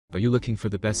Are you looking for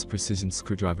the best precision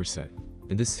screwdriver set?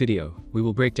 In this video, we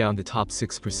will break down the top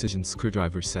 6 precision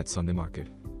screwdriver sets on the market.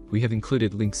 We have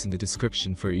included links in the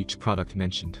description for each product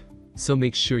mentioned, so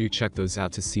make sure you check those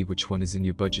out to see which one is in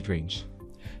your budget range.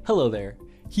 Hello there.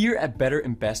 Here at Better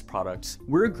and Best Products,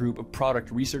 we're a group of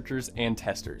product researchers and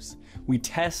testers. We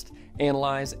test,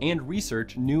 analyze, and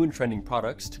research new and trending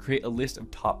products to create a list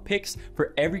of top picks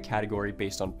for every category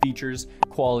based on features,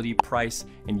 quality, price,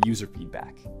 and user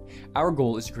feedback. Our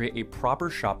goal is to create a proper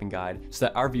shopping guide so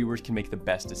that our viewers can make the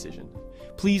best decision.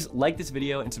 Please like this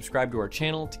video and subscribe to our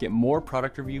channel to get more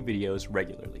product review videos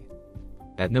regularly.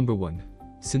 At number 1,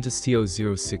 Cintas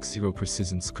TO060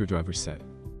 Precision Screwdriver Set.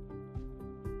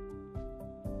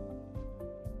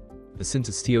 The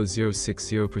Cintas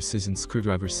TO060 Precision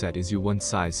Screwdriver Set is your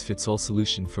one-size-fits-all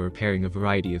solution for repairing a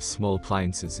variety of small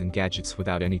appliances and gadgets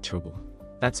without any trouble.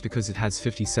 That's because it has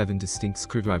 57 distinct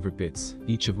screwdriver bits,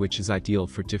 each of which is ideal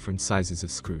for different sizes of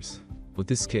screws. With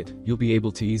this kit, you'll be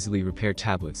able to easily repair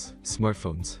tablets,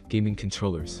 smartphones, gaming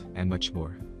controllers, and much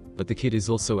more. But the kit is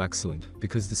also excellent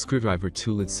because the screwdriver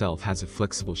tool itself has a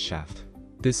flexible shaft.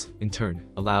 This, in turn,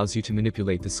 allows you to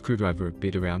manipulate the screwdriver a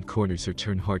bit around corners or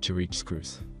turn hard-to-reach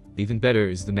screws. Even better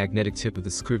is the magnetic tip of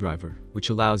the screwdriver, which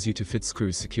allows you to fit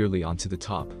screws securely onto the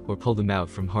top or pull them out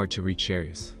from hard-to-reach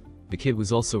areas. The kit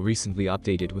was also recently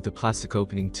updated with a plastic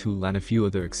opening tool and a few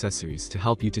other accessories to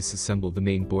help you disassemble the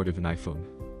main board of an iPhone.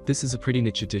 This is a pretty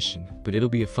niche addition, but it'll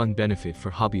be a fun benefit for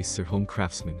hobbyists or home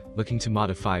craftsmen looking to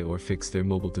modify or fix their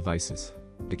mobile devices.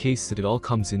 The case that it all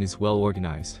comes in is well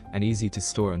organized and easy to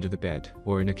store under the bed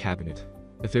or in a cabinet.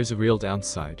 If there's a real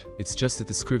downside, it's just that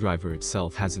the screwdriver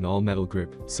itself has an all-metal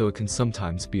grip, so it can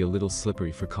sometimes be a little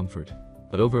slippery for comfort.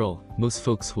 But overall, most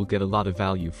folks will get a lot of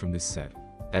value from this set.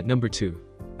 At number 2,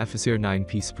 Effaceur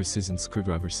 9-piece Precision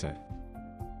Screwdriver Set.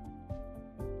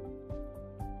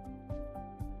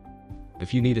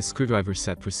 If you need a screwdriver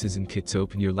set precision kit to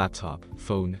open your laptop,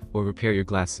 phone, or repair your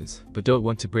glasses, but don't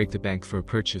want to break the bank for a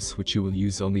purchase which you will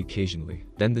use only occasionally,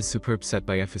 then this superb set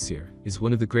by Effaceur is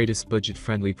one of the greatest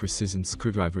budget-friendly precision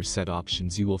screwdriver set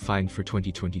options you will find for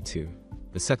 2022.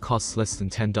 The set costs less than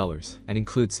 $10 and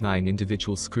includes 9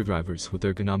 individual screwdrivers with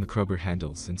ergonomic rubber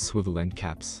handles and swivel end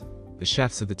caps. The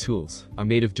shafts of the tools are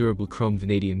made of durable chrome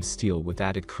vanadium steel with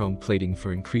added chrome plating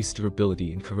for increased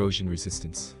durability and corrosion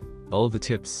resistance. All of the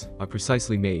tips are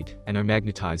precisely made and are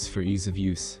magnetized for ease of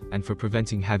use and for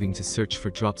preventing having to search for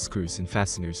drop screws and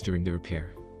fasteners during the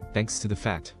repair. Thanks to the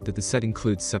fact that the set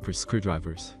includes separate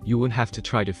screwdrivers, you won't have to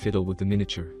try to fiddle with the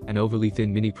miniature and overly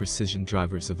thin mini precision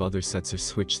drivers of other sets or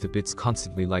switch the bits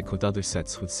constantly like with other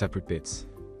sets with separate bits.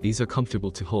 These are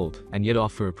comfortable to hold and yet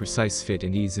offer a precise fit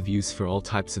and ease of use for all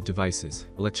types of devices,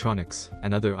 electronics,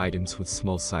 and other items with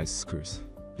small-sized screws.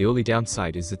 The only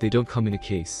downside is that they don't come in a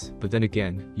case, but then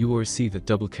again, you will receive a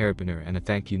double carabiner and a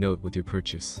thank you note with your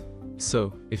purchase.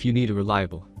 So, if you need a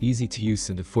reliable, easy-to-use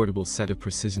and affordable set of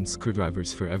precision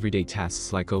screwdrivers for everyday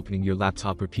tasks like opening your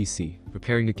laptop or PC,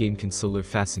 repairing a game console or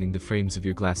fastening the frames of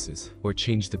your glasses, or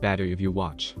change the battery of your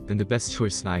watch, then the best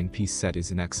choice 9-piece set is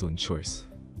an excellent choice.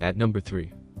 At number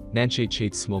 3, Nansha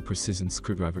H8 Small Precision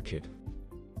Screwdriver Kit.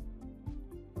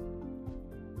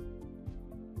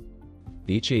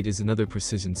 The H8 is another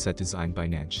precision set designed by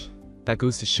Nansha. That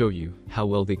goes to show you how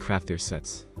well they craft their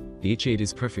sets. The H8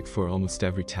 is perfect for almost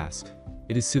every task.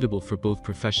 It is suitable for both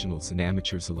professionals and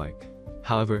amateurs alike.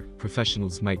 However,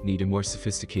 professionals might need a more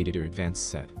sophisticated or advanced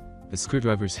set. The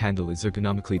screwdriver's handle is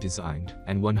ergonomically designed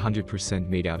and 100%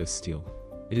 made out of steel.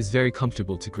 It is very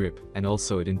comfortable to grip, and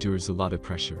also it endures a lot of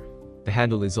pressure. The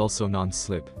handle is also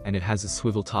non-slip, and it has a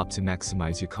swivel top to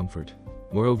maximize your comfort.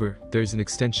 Moreover, there's an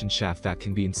extension shaft that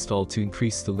can be installed to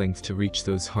increase the length to reach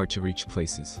those hard-to-reach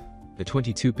places. The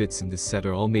 22 bits in this set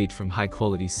are all made from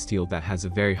high-quality steel that has a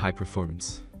very high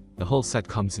performance. The whole set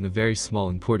comes in a very small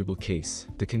and portable case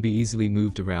that can be easily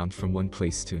moved around from one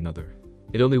place to another.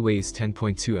 It only weighs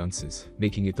 10.2 ounces,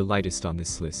 making it the lightest on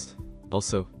this list.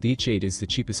 Also, the H8 is the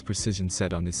cheapest precision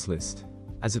set on this list,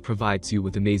 as it provides you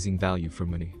with amazing value for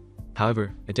money.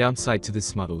 However, a downside to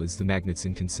this model is the magnet's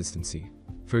inconsistency.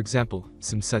 For example,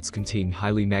 some sets contain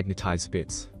highly magnetized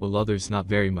bits, while others not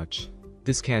very much.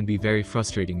 This can be very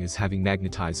frustrating as having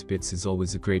magnetized bits is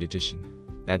always a great addition.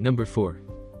 At number 4,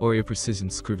 Oria Precision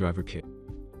Screwdriver Kit.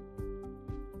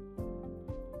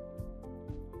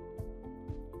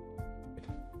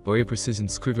 Oria Precision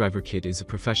Screwdriver Kit is a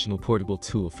professional portable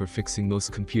tool for fixing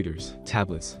most computers,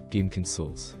 tablets, game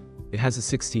consoles. It has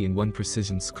a 60-in-1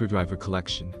 precision screwdriver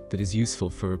collection that is useful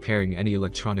for repairing any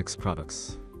electronics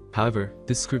products. However,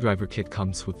 this screwdriver kit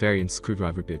comes with variant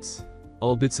screwdriver bits.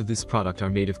 All bits of this product are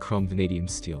made of chrome vanadium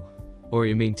steel.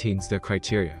 Oria maintains their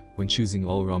criteria when choosing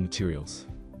all raw materials.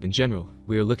 In general,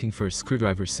 we are looking for a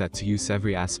screwdriver set to use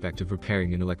every aspect of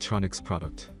repairing an electronics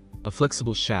product. A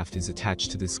flexible shaft is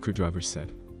attached to this screwdriver set.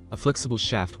 A flexible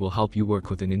shaft will help you work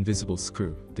with an invisible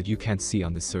screw that you can't see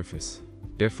on the surface.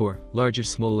 Therefore, large or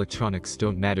small electronics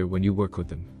don't matter when you work with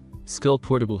them. Skilled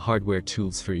portable hardware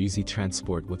tools for easy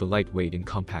transport with a lightweight and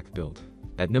compact build.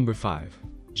 At number 5.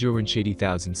 Geowrench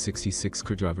 80066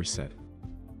 Screwdriver Set.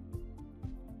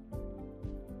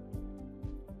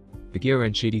 The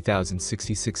Geowrench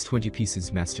 80066 20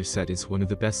 pieces master set is one of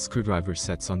the best screwdriver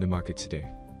sets on the market today.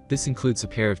 This includes a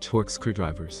pair of Torx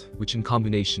screwdrivers, which in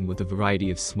combination with a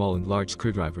variety of small and large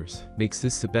screwdrivers, makes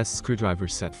this the best screwdriver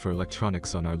set for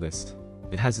electronics on our list.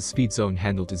 It has a speed zone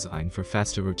handle design for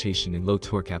faster rotation in low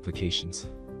torque applications.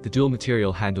 The dual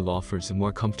material handle offers a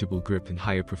more comfortable grip and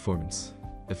higher performance.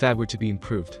 If that were to be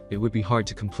improved, it would be hard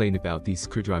to complain about these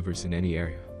screwdrivers in any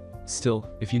area. Still,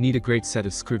 if you need a great set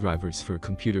of screwdrivers for a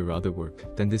computer or other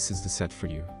work, then this is the set for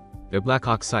you. Their black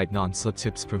oxide non-slip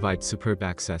tips provide superb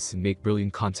access and make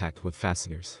brilliant contact with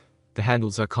fasteners. The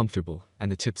handles are comfortable,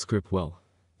 and the tips grip well.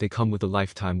 They come with a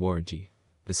lifetime warranty.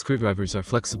 The screwdrivers are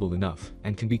flexible enough,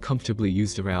 and can be comfortably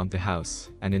used around the house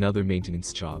and in other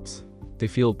maintenance jobs. They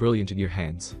feel brilliant in your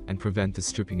hands, and prevent the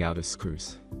stripping out of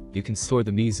screws. You can store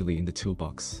them easily in the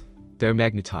toolbox. They're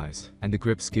magnetized, and the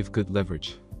grips give good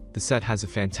leverage. The set has a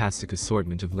fantastic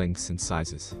assortment of lengths and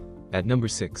sizes. At number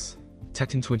 6.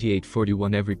 Tekton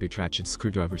 2841 Every Bit Ratchet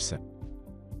Screwdriver Set.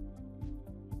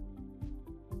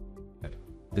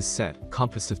 This set,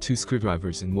 composed of 2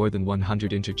 screwdrivers and more than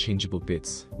 100 interchangeable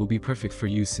bits, will be perfect for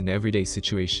use in everyday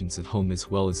situations at home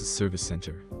as well as a service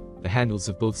center. The handles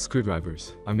of both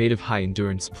screwdrivers are made of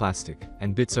high-endurance plastic,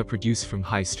 and bits are produced from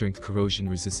high-strength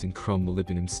corrosion-resistant chrome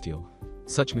molybdenum steel.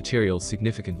 Such materials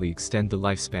significantly extend the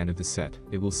lifespan of the set.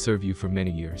 It will serve you for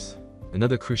many years.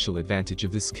 Another crucial advantage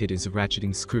of this kit is a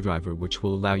ratcheting screwdriver which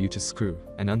will allow you to screw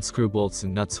and unscrew bolts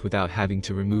and nuts without having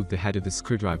to remove the head of the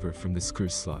screwdriver from the screw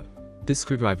slot. This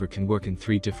screwdriver can work in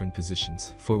 3 different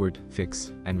positions: forward,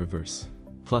 fix, and reverse.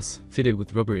 Plus, fitted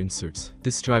with rubber inserts,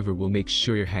 this driver will make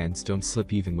sure your hands don't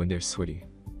slip even when they're sweaty.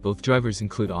 Both drivers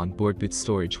include on-board bit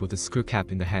storage with a screw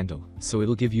cap in the handle, so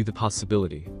it'll give you the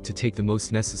possibility to take the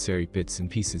most necessary bits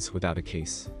and pieces without a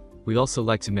case. We'd also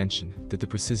like to mention that the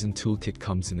Precision Toolkit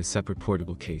comes in a separate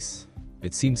portable case.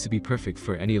 It seems to be perfect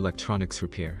for any electronics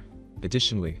repair.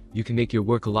 Additionally, you can make your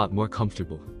work a lot more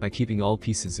comfortable by keeping all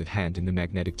pieces at hand in the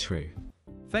magnetic tray.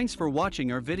 Thanks for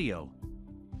watching our video.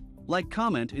 Like,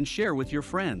 comment, and share with your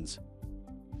friends.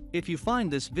 If you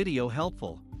find this video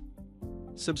helpful,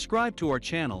 subscribe to our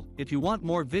channel if you want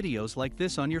more videos like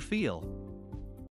this on your field.